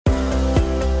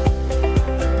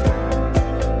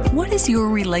is your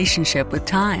relationship with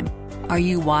time? Are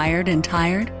you wired and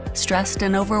tired, stressed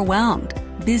and overwhelmed,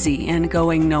 busy and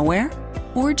going nowhere?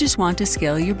 Or just want to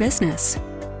scale your business?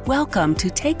 Welcome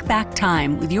to Take Back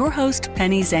Time with your host,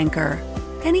 Penny Zanker.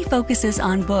 Penny focuses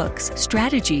on books,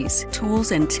 strategies,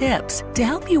 tools, and tips to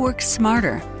help you work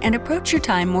smarter and approach your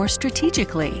time more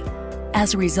strategically.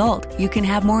 As a result, you can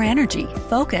have more energy,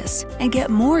 focus, and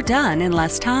get more done in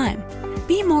less time.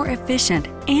 Be more efficient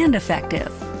and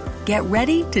effective. Get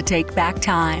ready to take back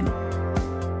time.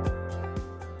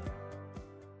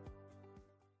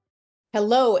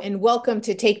 Hello and welcome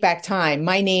to Take Back Time.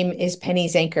 My name is Penny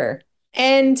Zanker.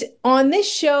 And on this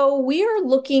show, we are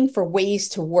looking for ways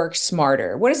to work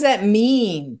smarter. What does that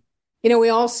mean? We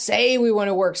all say we want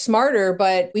to work smarter,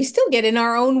 but we still get in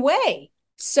our own way.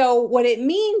 So what it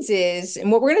means is,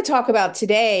 and what we're going to talk about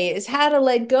today is how to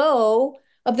let go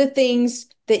of the things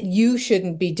that you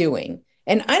shouldn't be doing.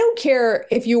 And I don't care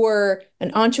if you were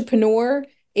an entrepreneur,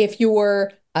 if you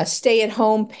were a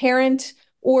stay-at-home parent,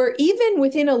 or even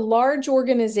within a large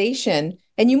organization,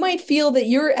 and you might feel that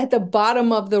you're at the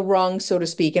bottom of the rung, so to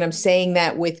speak. And I'm saying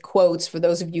that with quotes for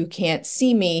those of you who can't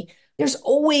see me. There's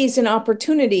always an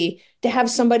opportunity to have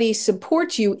somebody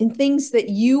support you in things that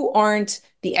you aren't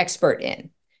the expert in.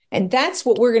 And that's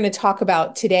what we're going to talk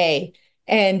about today.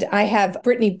 And I have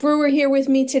Brittany Brewer here with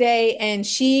me today, and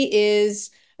she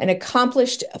is an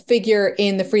accomplished figure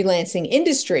in the freelancing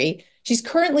industry. She's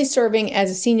currently serving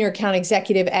as a senior account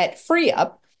executive at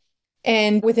FreeUp.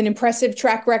 And with an impressive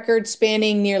track record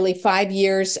spanning nearly 5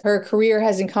 years, her career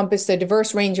has encompassed a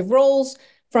diverse range of roles,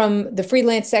 from the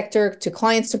freelance sector to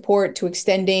client support to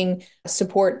extending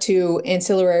support to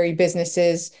ancillary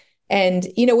businesses. And,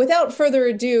 without further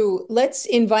ado, let's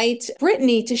invite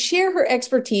Brittany to share her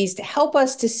expertise to help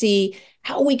us to see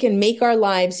how we can make our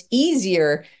lives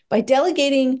easier by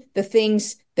delegating the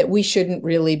things that we shouldn't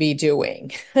really be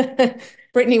doing.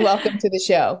 Brittany, welcome to the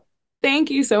show. Thank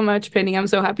you so much, Penny. I'm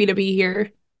so happy to be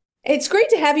here. It's great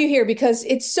to have you here because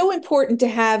it's so important to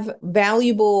have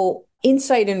valuable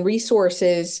insight and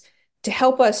resources to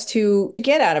help us to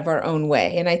get out of our own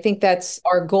way. And I think that's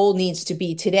our goal needs to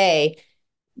be today.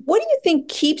 What do you think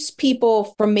keeps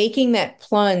people from making that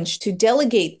plunge to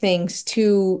delegate things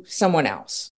to someone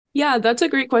else? Yeah, that's a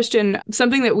great question.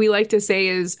 Something that we like to say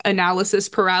is analysis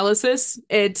paralysis.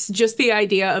 It's just the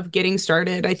idea of getting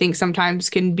started. I think sometimes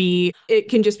it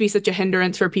can just be such a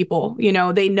hindrance for people.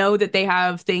 They know that they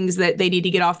have things that they need to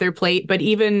get off their plate, but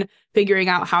even figuring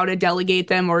out how to delegate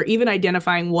them or even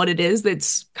identifying what it is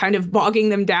that's kind of bogging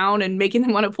them down and making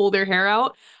them want to pull their hair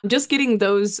out, just getting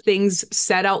those things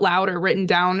said out loud or written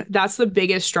down, that's the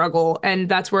biggest struggle. And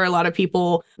that's where a lot of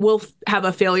people will have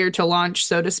a failure to launch,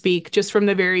 so to speak, just from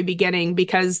the very beginning,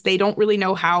 because they don't really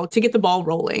know how to get the ball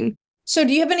rolling. So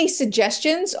do you have any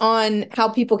suggestions on how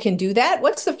people can do that?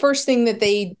 What's the first thing that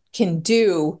they can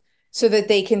do so that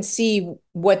they can see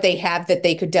what they have that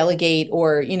they could delegate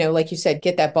or, like you said,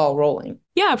 get that ball rolling?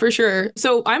 Yeah, for sure.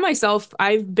 So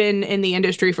I've been in the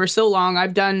industry for so long.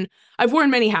 I've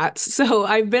worn many hats. So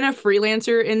I've been a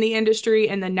freelancer in the industry.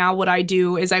 And then now what I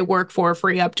do is I work for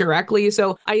FreeUp directly.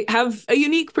 So I have a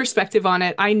unique perspective on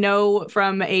it. I know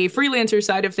from a freelancer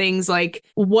side of things, like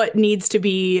what needs to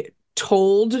be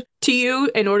told to you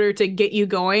in order to get you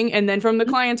going. And then from the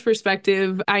client's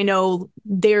perspective, I know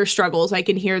their struggles. I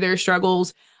can hear their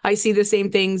struggles. I see the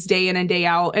same things day in and day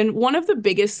out. And one of the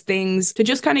biggest things to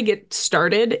just kind of get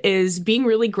started is being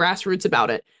really grassroots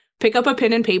about it. Pick up a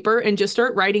pen and paper and just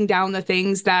start writing down the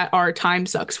things that are time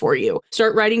sucks for you.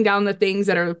 Start writing down the things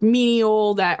that are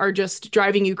menial, that are just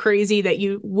driving you crazy, that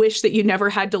you wish that you never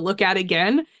had to look at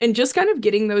again. And just kind of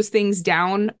getting those things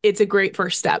down, it's a great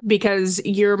first step because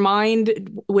your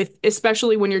mind,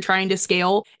 especially when you're trying to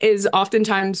scale, is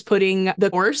oftentimes putting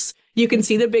the course. You can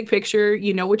see the big picture,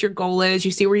 you know what your goal is,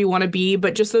 you see where you want to be,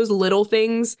 but just those little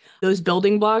things, those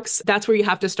building blocks, that's where you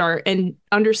have to start. And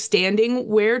understanding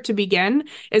where to begin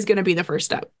is going to be the first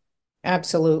step.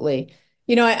 Absolutely.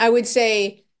 I would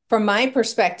say from my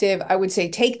perspective, I would say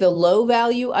take the low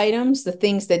value items, the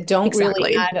things that don't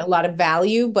really add a lot of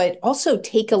value, but also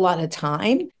take a lot of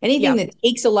time. Anything that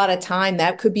takes a lot of time,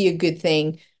 that could be a good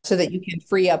thing so that you can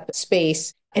free up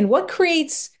space. And what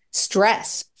creates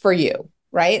stress for you?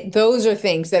 Right? Those are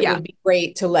things that would be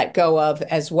great to let go of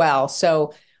as well.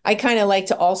 So I kind of like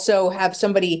to also have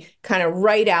somebody kind of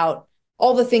write out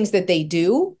all the things that they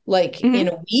do like in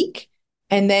a week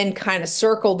and then kind of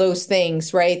circle those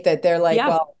things, right? That they're like,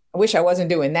 well, I wish I wasn't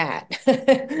doing that.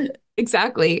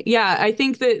 Exactly. Yeah, I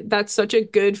think that that's such a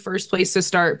good first place to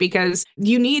start because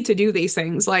you need to do these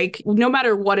things. Like, no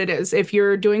matter what it is, if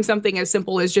you're doing something as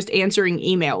simple as just answering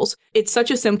emails, it's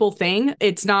such a simple thing.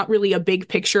 It's not really a big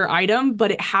picture item,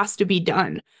 but it has to be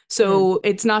done. So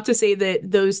it's not to say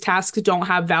that those tasks don't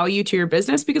have value to your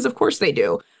business, because of course they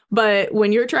do. But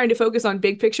when you're trying to focus on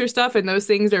big picture stuff and those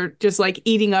things are just like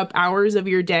eating up hours of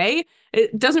your day,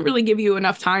 it doesn't really give you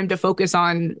enough time to focus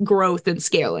on growth and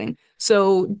scaling.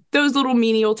 So those little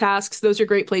menial tasks, those are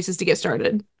great places to get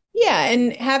started. Yeah,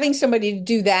 and having somebody to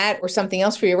do that or something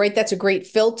else for you, right? That's a great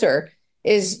filter.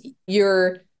 Is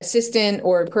your assistant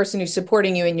or person who's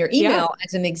supporting you in your Yeah, email,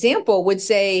 as an example, would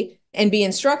say and be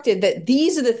instructed that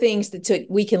these are the things that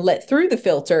we can let through the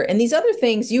filter, and these other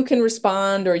things you can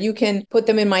respond, or you can put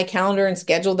them in my calendar and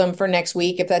schedule them for next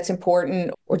week if that's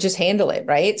important, or just handle it,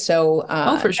 right? So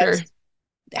oh, for sure.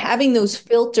 having those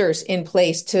filters in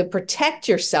place to protect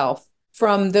yourself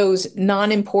from those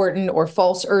non-important or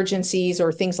false urgencies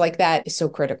or things like that is so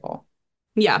critical.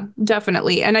 Yeah,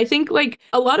 definitely. And I think like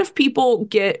a lot of people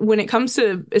get, when it comes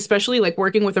to especially like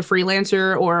working with a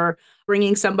freelancer or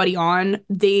bringing somebody on,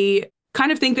 they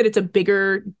kind of think that it's a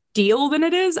bigger deal than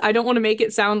it is. I don't want to make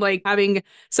it sound like having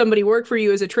somebody work for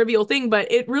you is a trivial thing, but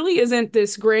it really isn't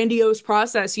this grandiose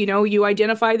process. You know, you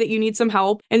identify that you need some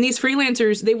help, and these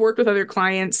freelancers, they worked with other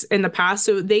clients in the past,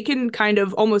 so they can kind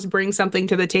of almost bring something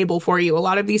to the table for you. A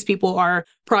lot of these people are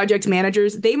project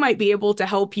managers. They might be able to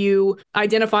help you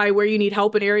identify where you need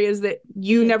help in areas that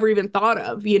you never even thought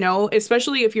of, you know,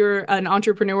 especially if you're an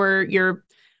entrepreneur,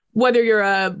 whether you're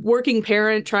a working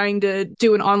parent trying to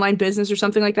do an online business or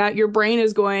something like that, your brain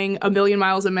is going a million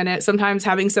miles a minute. Sometimes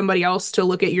having somebody else to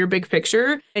look at your big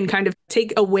picture and kind of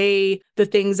take away the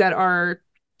things that are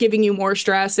giving you more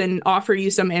stress and offer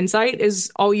you some insight is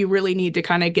all you really need to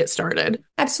kind of get started.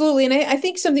 Absolutely. And I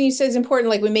think something you said is important,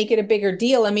 like we make it a bigger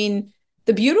deal. I mean,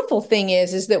 the beautiful thing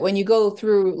is that when you go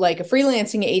through like a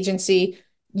freelancing agency,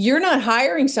 you're not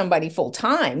hiring somebody full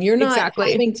time. You're not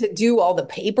Exactly. having to do all the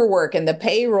paperwork and the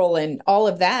payroll and all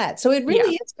of that. So it Yeah.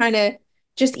 really is kind of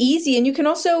just easy. And you can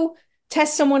also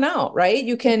test someone out, right?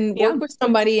 You can Yeah. work with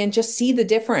somebody and just see the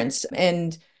difference.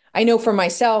 And I know for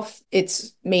myself,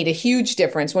 it's made a huge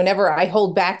difference. Whenever I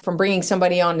hold back from bringing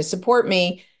somebody on to support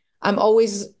me, I'm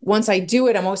always, once I do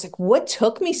it, I'm always like, what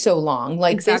took me so long?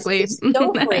 Like, this Exactly. is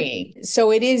so freeing.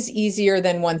 So it is easier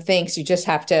than one thinks. You just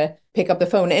have to pick up the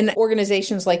phone. And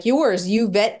organizations like yours, you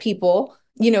vet people,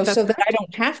 That's so that I correct.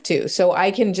 don't have to. So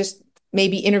I can just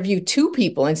maybe interview two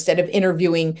people instead of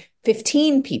interviewing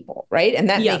 15 people, right? And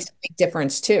that Yeah. makes a big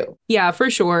difference too. Yeah, for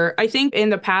sure. I think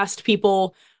in the past,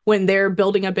 people, when they're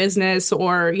building a business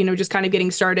or, you know, just kind of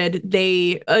getting started,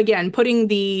 they, again, putting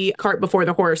the cart before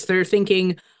the horse, they're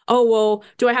thinking, oh, well,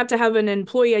 do I have to have an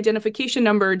employee identification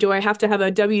number? Do I have to have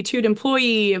a W-2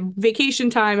 employee, vacation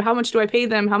time? How much do I pay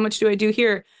them? How much do I do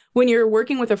here? When you're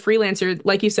working with a freelancer,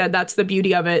 like you said, that's the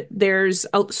beauty of it. There's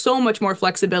so much more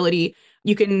flexibility.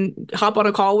 You can hop on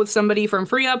a call with somebody from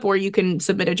FreeUp, or you can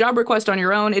submit a job request on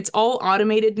your own. It's all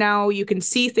automated now. You can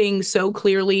see things so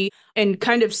clearly and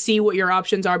kind of see what your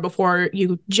options are before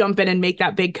you jump in and make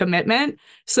that big commitment.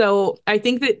 So I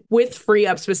think that with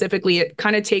FreeUp specifically, it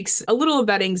kind of takes a little of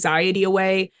that anxiety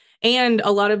away and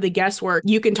a lot of the guesswork.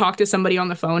 You can talk to somebody on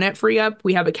the phone at FreeUp.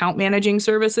 We have account managing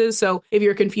services. So if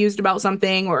you're confused about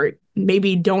something or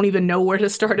maybe don't even know where to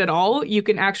start at all, you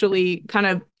can actually kind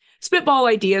of spitball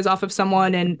ideas off of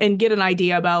someone and get an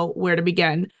idea about where to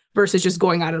begin versus just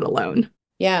going at it alone.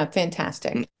 Yeah,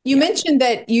 fantastic. You Yeah. mentioned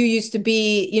that you used to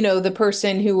be, the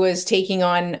person who was taking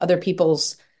on other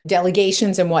people's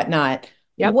delegations and whatnot.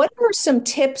 Yep. What are some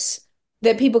tips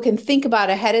that people can think about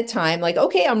ahead of time? Like,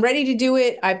 okay, I'm ready to do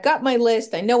it. I've got my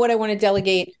list. I know what I want to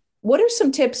delegate. What are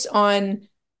some tips on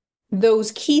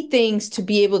those key things to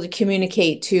be able to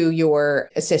communicate to your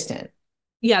assistant?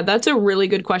 Yeah, that's a really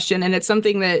good question. And it's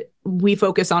something that we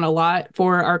focus on a lot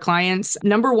for our clients.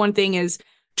 Number one thing is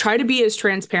try to be as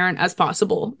transparent as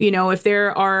possible. You know, if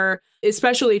there are,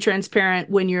 especially transparent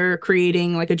when you're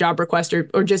creating like a job request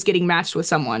or just getting matched with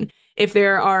someone. If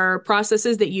there are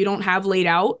processes that you don't have laid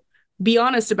out, be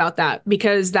honest about that,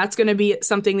 because that's going to be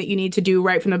something that you need to do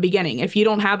right from the beginning. If you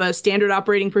don't have a standard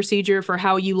operating procedure for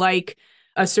how you like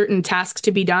a certain task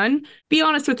to be done, be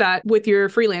honest with that with your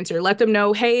freelancer. Let them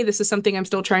know, hey, this is something I'm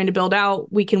still trying to build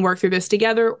out. We can work through this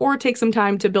together, or take some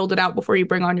time to build it out before you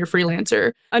bring on your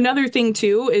freelancer. Another thing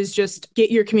too is just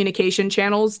get your communication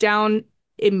channels down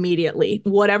immediately.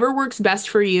 Whatever works best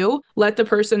for you, let the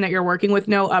person that you're working with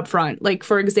know upfront. Like,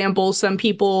 for example, some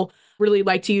people really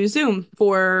like to use Zoom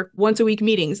for once a week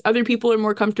meetings. Other people are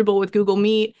more comfortable with Google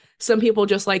Meet. Some people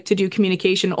just like to do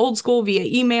communication old school via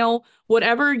email,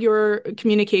 whatever your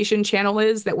communication channel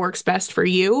is that works best for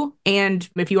you. And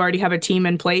if you already have a team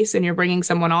in place and you're bringing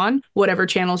someone on, whatever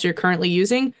channels you're currently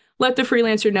using, let the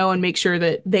freelancer know and make sure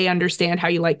that they understand how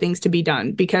you like things to be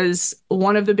done. Because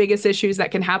one of the biggest issues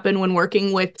that can happen when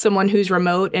working with someone who's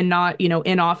remote and not,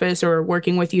 in office or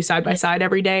working with you side by side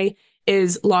every day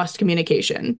is lost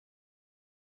communication.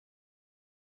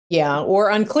 Yeah,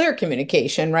 or unclear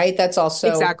communication, right? That's also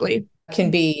Exactly. can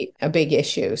be a big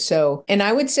issue. So, and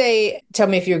I would say, tell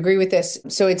me if you agree with this.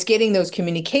 So it's getting those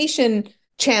communication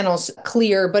channels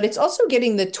clear, but it's also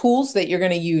getting the tools that you're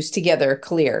going to use together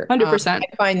clear. 100%.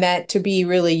 I find that to be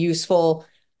really useful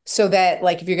so that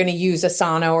like if you're going to use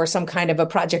Asana or some kind of a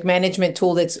project management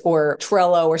tool or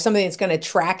Trello or something that's going to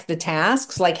track the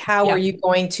tasks, like how are you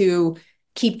going to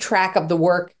keep track of the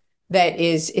work that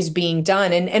is being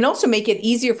done and also make it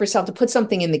easier for yourself to put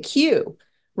something in the queue,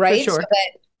 right? For sure. So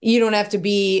that you don't have to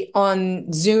be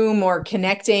on Zoom or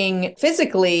connecting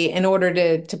physically in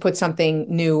order to put something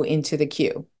new into the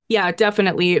queue. Yeah,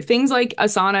 definitely. Things like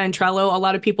Asana and Trello, a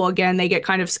lot of people, again, they get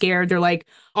kind of scared. They're like,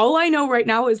 all I know right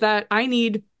now is that I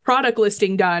need product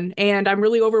listing done and I'm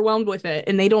really overwhelmed with it.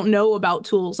 And they don't know about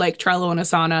tools like Trello and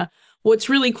Asana. What's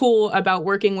really cool about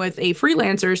working with a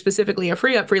freelancer, specifically a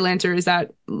free up freelancer, is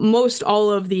that most all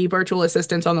of the virtual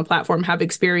assistants on the platform have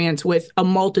experience with a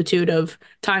multitude of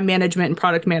time management and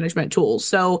product management tools.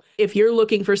 So if you're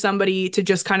looking for somebody to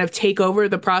just kind of take over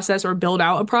the process or build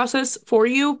out a process for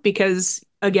you, because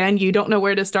again, you don't know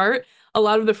where to start, a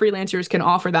lot of the freelancers can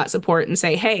offer that support and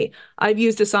say, hey, I've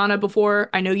used Asana before.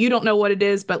 I know you don't know what it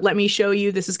is, but let me show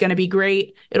you. This is going to be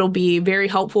great. It'll be very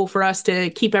helpful for us to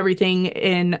keep everything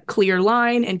in clear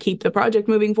line and keep the project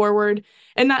moving forward.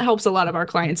 And that helps a lot of our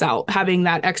clients out, having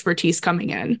that expertise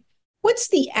coming in. What's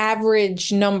the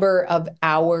average number of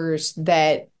hours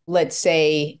that, let's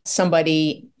say,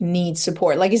 somebody needs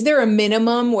support? Like, is there a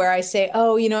minimum where I say,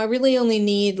 oh, I really only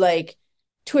need like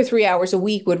 2 or 3 hours a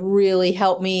week would really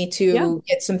help me to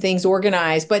get some things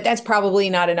organized, but that's probably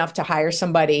not enough to hire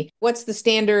somebody. What's the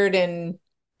standard and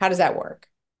how does that work?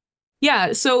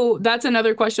 Yeah, so that's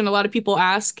another question a lot of people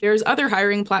ask. There's other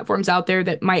hiring platforms out there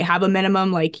that might have a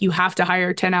minimum, like you have to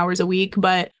hire 10 hours a week,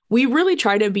 but we really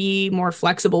try to be more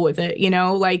flexible with it.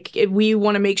 Like if we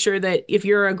want to make sure that if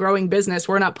you're a growing business,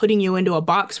 we're not putting you into a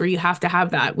box where you have to have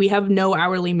that. We have no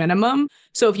hourly minimum.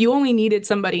 So if you only needed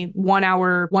somebody 1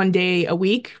 hour, 1 day a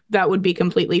week, that would be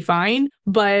completely fine.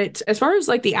 But as far as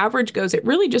like the average goes, it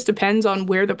really just depends on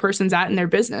where the person's at in their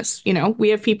business. We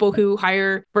have people who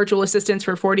hire virtual assistants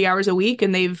for 40 hours a week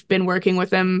and they've been working with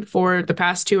them for the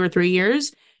past 2 or 3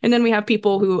 years. And then we have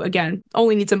people who, again,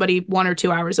 only need somebody 1 or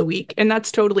 2 hours a week. And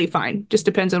that's totally fine. Just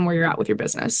depends on where you're at with your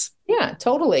business. Yeah,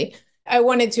 totally. I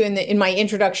wanted to, in my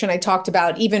introduction, I talked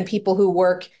about even people who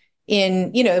work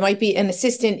in, it might be an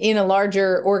assistant in a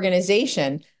larger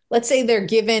organization. Let's say they're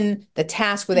given the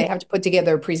task where they have to put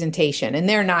together a presentation and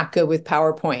they're not good with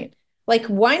PowerPoint. Like,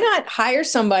 why not hire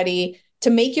somebody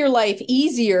to make your life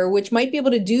easier, which might be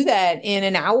able to do that in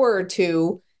an hour or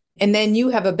two? And then you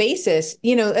have a basis,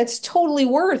 that's totally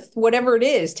worth whatever it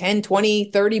is, 10, 20,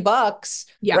 $30,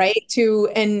 right?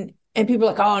 And people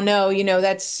are like, oh no,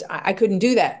 I couldn't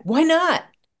do that. Why not?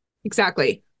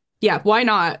 Exactly. Yeah, why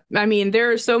not? I mean,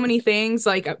 there are so many things,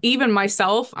 like even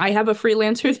myself, I have a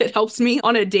freelancer that helps me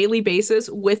on a daily basis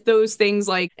with those things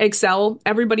like Excel.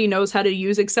 Everybody knows how to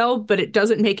use Excel, but it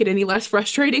doesn't make it any less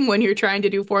frustrating when you're trying to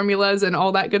do formulas and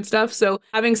all that good stuff. So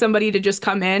having somebody to just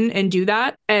come in and do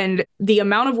that, and the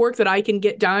amount of work that I can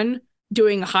get done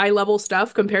doing high level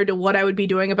stuff compared to what I would be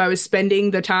doing if I was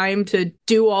spending the time to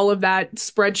do all of that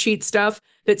spreadsheet stuff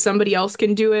that somebody else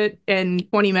can do it in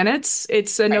 20 minutes.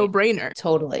 It's a no-brainer.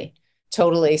 Totally.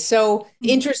 So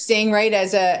interesting, right?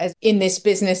 As in this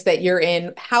business that you're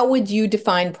in, how would you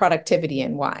define productivity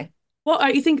and why? Well,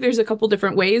 I think there's a couple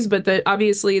different ways, but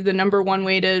obviously the number one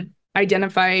way to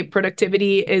identify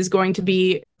productivity is going to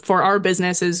be for our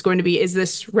business is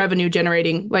this revenue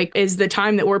generating? Like, is the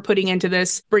time that we're putting into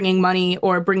this bringing money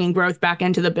or bringing growth back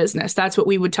into the business? That's what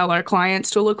we would tell our clients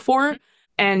to look for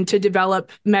and to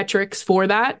develop metrics for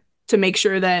that to make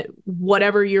sure that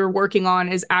whatever you're working on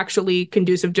is actually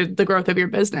conducive to the growth of your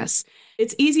business.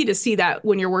 It's easy to see that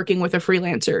when you're working with a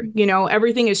freelancer.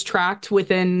 Everything is tracked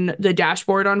within the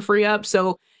dashboard on FreeUp.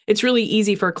 So it's really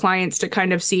easy for clients to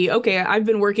kind of see, okay, I've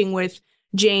been working with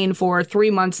Jane for 3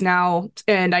 months now,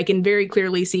 and I can very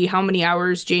clearly see how many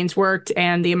hours Jane's worked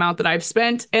and the amount that I've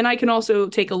spent. And I can also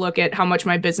take a look at how much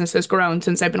my business has grown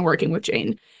since I've been working with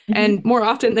Jane. Mm-hmm. And more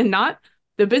often than not,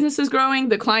 the business is growing,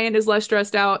 the client is less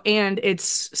stressed out, and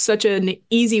it's such an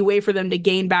easy way for them to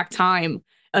gain back time,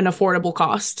 an affordable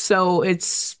cost. So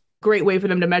it's a great way for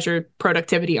them to measure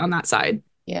productivity on that side.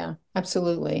 Yeah,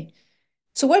 absolutely.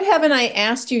 So what haven't I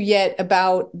asked you yet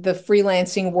about the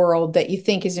freelancing world that you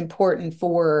think is important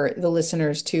for the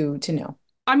listeners to know?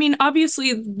 I mean,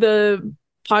 obviously the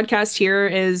podcast here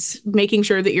is making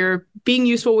sure that you're being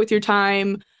useful with your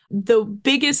time. The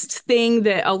biggest thing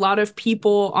that a lot of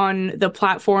people on the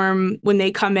platform, when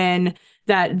they come in,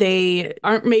 that they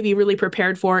aren't maybe really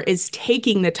prepared for is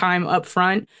taking the time up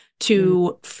front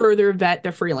to further vet the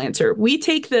freelancer. We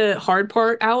take the hard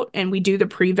part out and we do the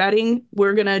pre-vetting.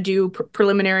 We're going to do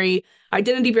preliminary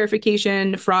identity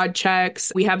verification, fraud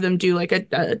checks. We have them do like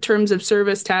a terms of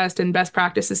service test and best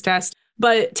practices test.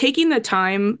 But taking the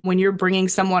time when you're bringing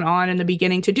someone on in the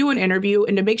beginning to do an interview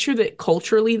and to make sure that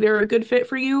culturally they're a good fit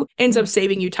for you ends up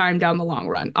saving you time down the long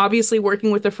run. Obviously,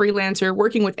 working with a freelancer,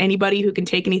 working with anybody who can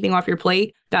take anything off your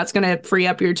plate, that's going to free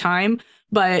up your time.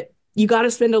 But you got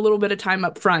to spend a little bit of time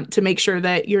up front to make sure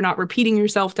that you're not repeating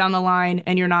yourself down the line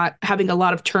and you're not having a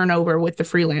lot of turnover with the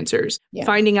freelancers. Yeah.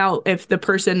 Finding out if the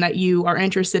person that you are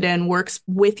interested in works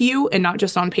with you and not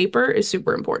just on paper is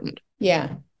super important.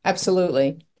 Yeah,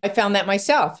 absolutely. I found that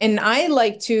myself. And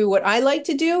what I like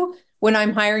to do when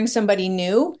I'm hiring somebody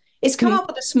new is come up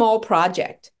with a small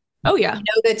project. Oh, yeah.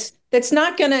 That's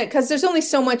not going to, because there's only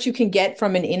so much you can get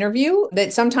from an interview,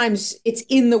 that sometimes it's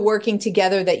in the working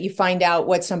together that you find out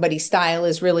what somebody's style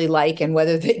is really like and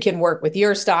whether they can work with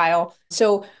your style.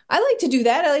 So I like to do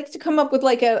that. I like to come up with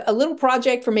like a little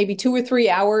project for maybe 2 or 3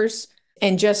 hours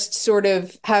and just sort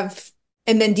of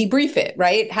and then debrief it,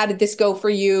 right? How did this go for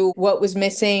you? What was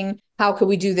missing? How could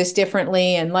we do this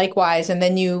differently? And likewise, and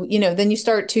then you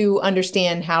start to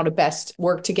understand how to best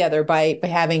work together by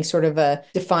having sort of a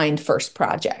defined first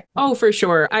project. Oh, for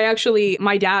sure.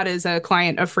 My dad is a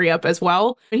client of FreeUp as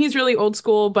well. And he's really old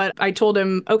school, but I told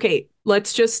him, okay,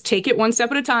 let's just take it one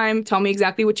step at a time. Tell me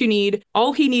exactly what you need.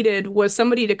 All he needed was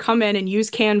somebody to come in and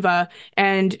use Canva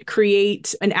and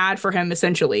create an ad for him,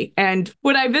 essentially. And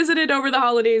when I visited over the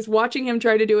holidays, watching him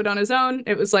try to do it on his own,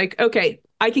 it was like, okay,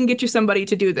 I can get you somebody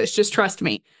to do this. Just trust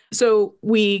me. So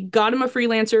we got him a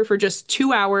freelancer for just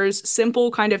 2 hours,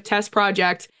 simple kind of test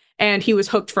project. And he was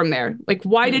hooked from there. Like,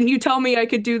 why didn't you tell me I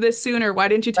could do this sooner? Why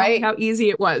didn't you tell me how easy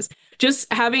it was?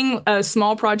 Just having a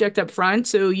small project up front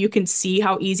so you can see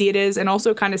how easy it is and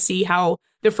also kind of see how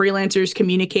the freelancers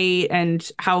communicate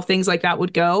and how things like that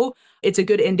would go. It's a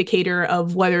good indicator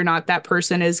of whether or not that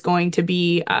person is going to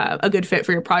be a good fit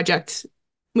for your project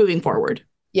moving forward.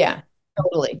 Yeah,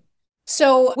 totally.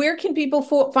 So where can people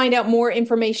find out more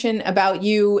information about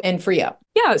you and FreeUp?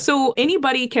 Yeah, so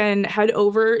anybody can head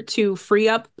over to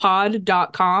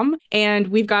freeuppod.com, and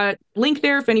we've got a link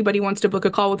there if anybody wants to book a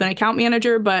call with an account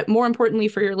manager. But more importantly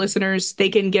for your listeners, they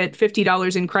can get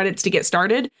 $50 in credits to get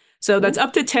started. So that's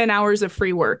up to 10 hours of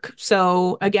free work.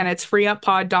 So again, it's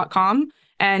freeuppod.com.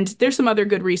 And there's some other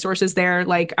good resources there,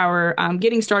 like our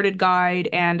Getting Started guide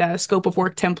and a scope of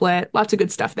work template. Lots of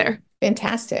good stuff there.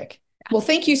 Fantastic. Well,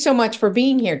 thank you so much for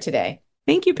being here today.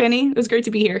 Thank you, Penny. It was great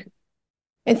to be here.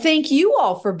 And thank you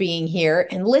all for being here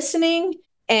and listening.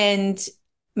 And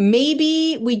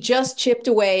maybe we just chipped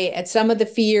away at some of the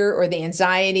fear or the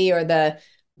anxiety or the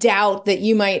doubt that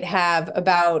you might have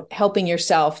about helping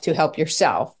yourself to help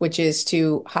yourself, which is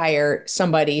to hire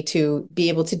somebody to be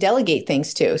able to delegate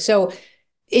things to. So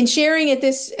in sharing at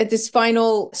this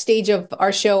final stage of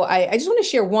our show, I just want to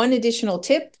share one additional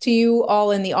tip to you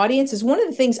all in the audience. Is one of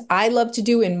the things I love to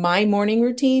do in my morning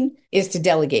routine is to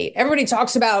delegate. Everybody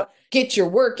talks about get your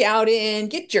workout in,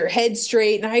 get your head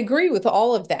straight. And I agree with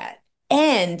all of that.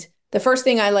 And the first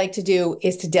thing I like to do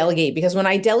is to delegate, because when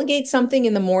I delegate something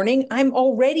in the morning, I'm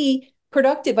already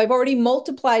productive. I've already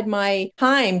multiplied my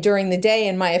time during the day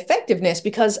and my effectiveness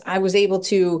because I was able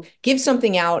to give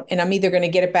something out, and I'm either going to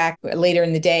get it back later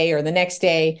in the day or the next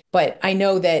day, but I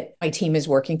know that my team is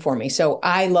working for me. So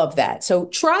I love that. So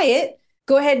try it.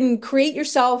 Go ahead and create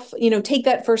yourself, take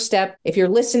that first step. If you're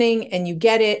listening and you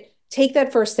get it, take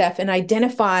that first step and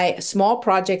identify a small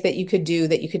project that you could do,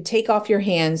 that you could take off your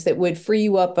hands, that would free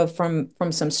you up from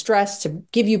some stress, to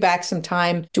give you back some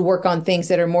time to work on things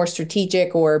that are more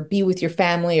strategic or be with your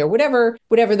family or whatever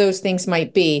those things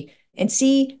might be, and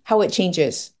see how it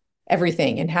changes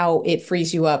everything and how it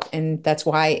frees you up. And that's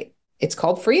why it's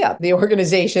called FreeUp, the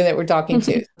organization that we're talking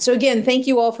to. So again, thank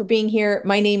you all for being here.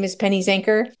 My name is Penny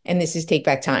Zanker, and this is Take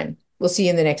Back Time. We'll see you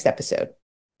in the next episode.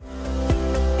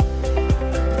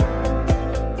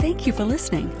 Thank you for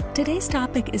listening. Today's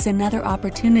topic is another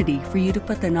opportunity for you to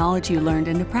put the knowledge you learned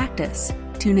into practice.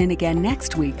 Tune in again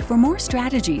next week for more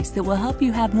strategies that will help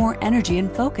you have more energy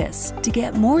and focus to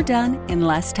get more done in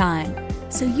less time,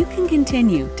 so you can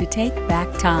continue to take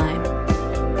back time.